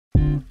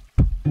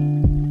Hello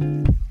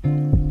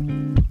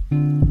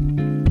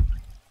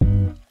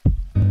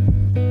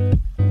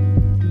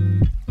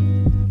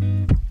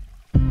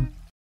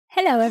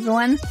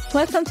everyone,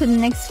 welcome to the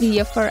next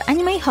video for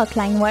Anime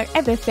Hotline, where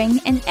everything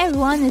and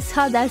everyone is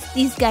hot as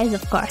these guys,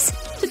 of course.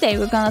 Today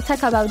we're gonna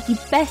talk about the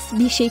best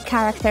BISHIE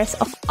characters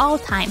of all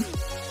time.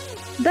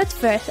 But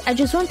first, I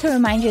just want to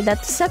remind you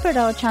that to support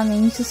our channel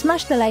you need to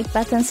smash the like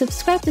button,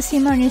 subscribe to see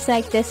more news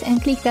like this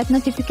and click that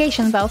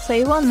notification bell so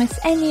you won't miss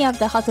any of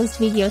the hottest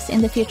videos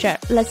in the future.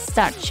 Let's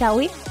start, shall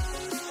we?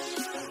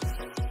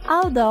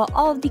 Although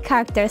all of the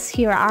characters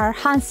here are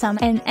handsome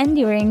and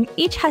endearing,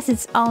 each has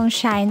its own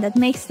shine that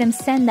makes them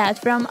stand out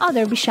from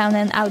other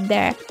bishounen out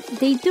there.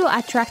 They do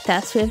attract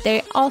us with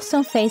their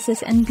awesome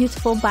faces and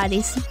beautiful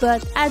bodies,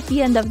 but at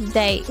the end of the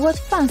day, what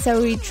fans are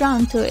really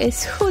drawn to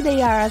is who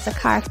they are as a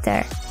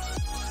character.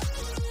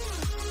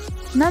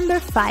 Number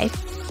 5.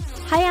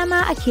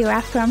 Hayama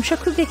Akira from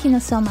Shokugeki no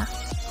Soma.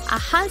 A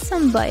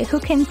handsome boy who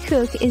can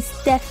cook is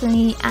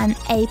definitely an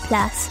A+.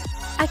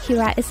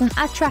 Akira is an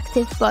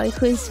attractive boy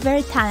who is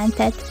very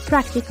talented,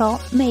 practical,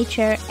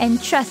 mature,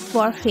 and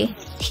trustworthy.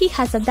 He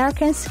has a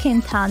darkened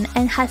skin tone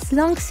and has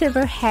long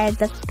silver hair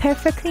that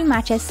perfectly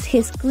matches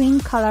his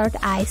green-colored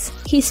eyes.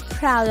 He's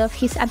proud of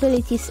his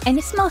abilities and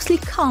is mostly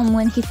calm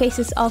when he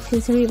faces off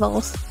his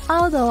rivals.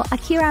 Although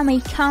Akira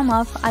may come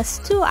off as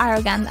too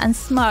arrogant and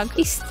smug,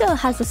 he still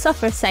has a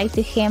softer side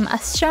to him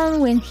as shown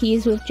when he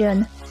is with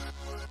Jun.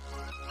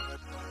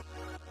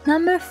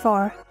 Number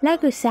 4.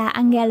 Lagusa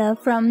Angelo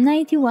from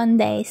 91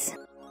 Days.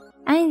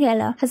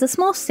 Angelo has a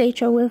small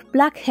stature with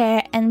black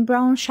hair and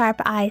brown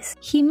sharp eyes.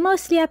 He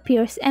mostly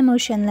appears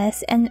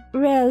emotionless and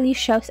rarely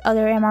shows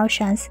other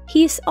emotions.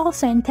 He is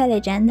also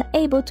intelligent,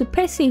 able to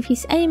perceive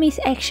his enemy's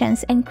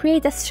actions and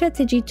create a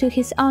strategy to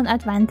his own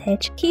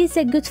advantage. He is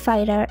a good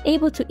fighter,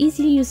 able to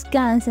easily use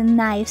guns and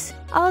knives.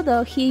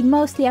 Although he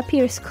mostly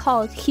appears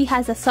cold, he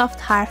has a soft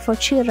heart for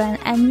children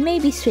and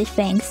maybe sweet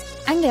things.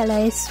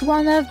 Angelo is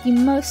one of the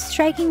most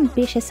striking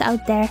bishies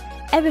out there.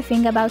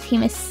 Everything about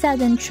him is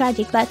sad and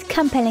tragic but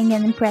compelling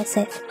and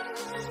impressive.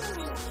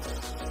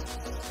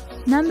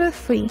 Number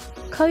 3.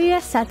 Koyu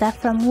Asata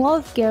from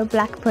Wolf Gear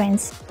Black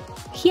Prince.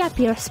 He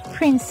appears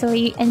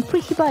princely and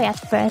pretty boy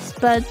at first,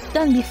 but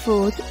don't be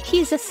fooled. He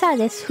is a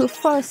sadist who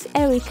forced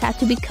Erika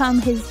to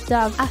become his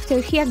dog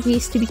after he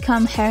agrees to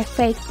become her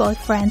fake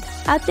boyfriend.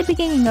 At the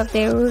beginning of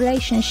their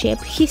relationship,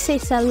 he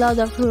says a lot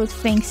of rude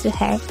things to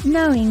her,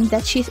 knowing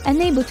that she's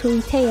unable to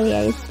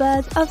retaliate,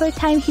 but over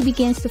time he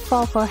begins to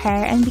fall for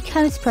her and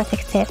becomes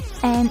protective,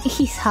 and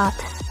he's hot.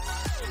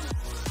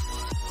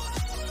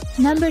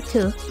 Number 2.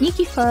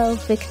 Nikiforou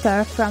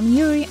Victor from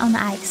Yuri on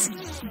Ice.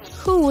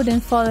 Who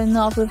wouldn't fall in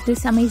love with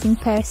this amazing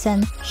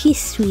person? He's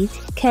sweet,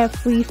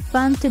 carefree,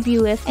 fun to be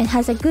with, and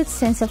has a good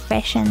sense of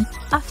fashion.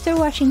 After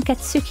watching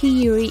Katsuki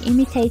Yuri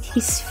imitate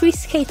his free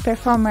skate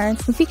performer,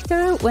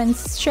 Victor went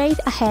straight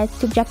ahead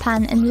to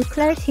Japan and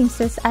declared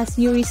himself as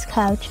Yuri's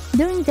coach.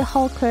 During the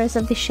whole course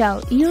of the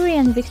show, Yuri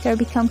and Victor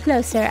become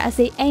closer as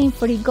they aim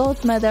for the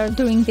gold medal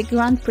during the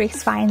Grand Prix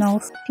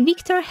finals.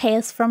 Victor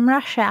hails from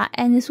Russia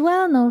and is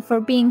well known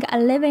for being a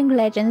living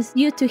legend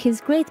due to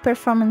his great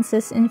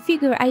performances in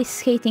figure ice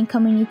skating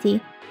community.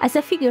 As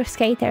a figure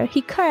skater,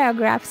 he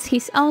choreographs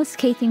his own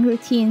skating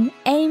routine,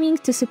 aiming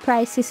to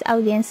surprise his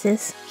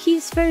audiences. He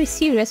is very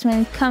serious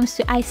when it comes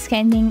to ice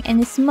skating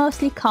and is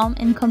mostly calm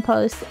and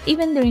composed,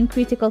 even during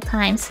critical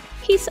times.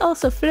 He's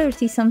also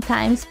flirty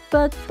sometimes,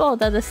 but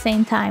bold at the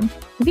same time.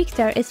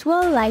 Victor is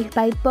well liked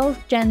by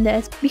both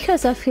genders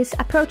because of his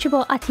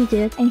approachable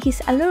attitude and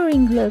his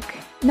alluring look.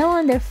 No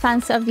wonder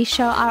fans of the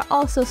show are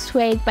also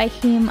swayed by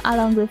him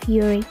along with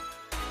Yuri.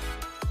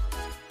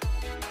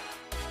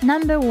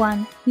 Number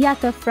 1.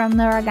 Yato from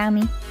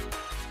Noragami.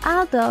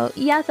 Although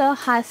Yato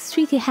has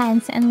sweetie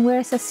hands and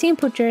wears a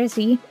simple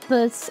jersey,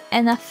 boots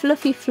and a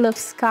fluffy fluff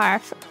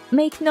scarf,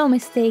 make no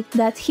mistake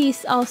that he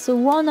is also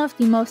one of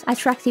the most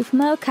attractive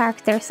male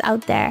characters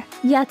out there.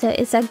 Yato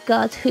is a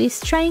god who is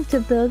trying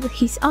to build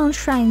his own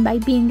shrine by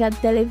being a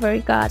delivery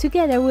god,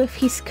 together with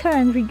his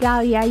current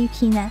regalia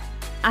Yukine.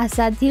 As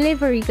a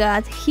delivery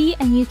god, he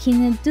and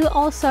Yukine do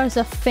all sorts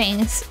of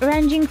things,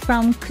 ranging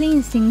from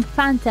cleansing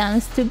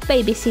phantoms to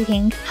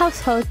babysitting,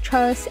 household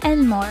chores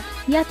and more.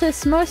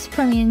 Yato's most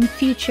prominent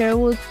feature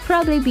would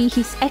probably be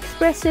his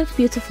expressive,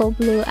 beautiful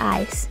blue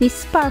eyes. They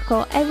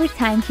sparkle every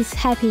time he's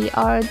happy,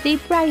 or they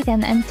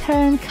brighten and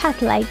turn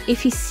cat-like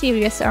if he's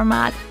serious or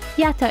mad.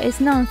 Yato is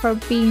known for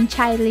being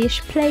childish,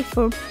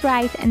 playful,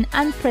 bright and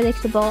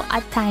unpredictable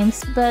at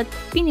times, but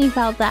beneath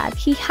all that,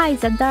 he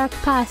hides a dark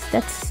past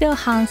that still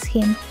haunts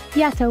him.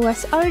 Yato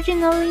was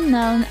originally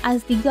known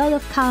as the god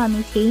of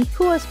calamity,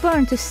 who was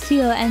born to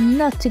steal and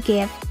not to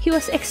give. He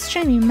was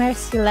extremely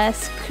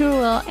merciless,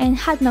 cruel, and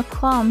had no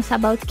qualms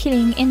about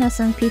killing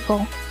innocent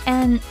people.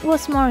 And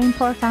what's more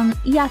important,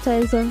 Yato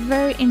is a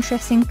very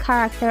interesting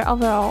character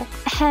overall,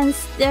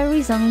 hence the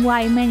reason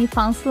why many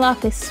fans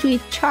love his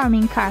sweet,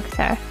 charming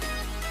character.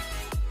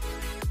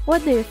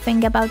 What do you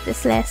think about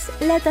this list?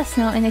 Let us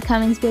know in the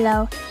comments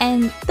below,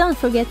 and don't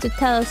forget to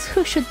tell us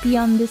who should be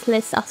on this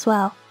list as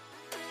well.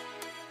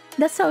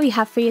 That's all we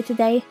have for you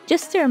today.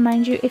 Just to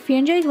remind you, if you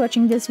enjoyed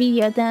watching this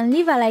video, then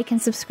leave a like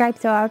and subscribe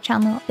to our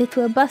channel. It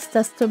will boost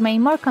us to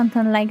make more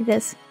content like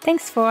this.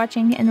 Thanks for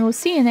watching, and we'll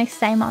see you next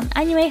time on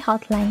Anime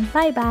Hotline.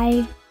 Bye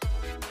bye!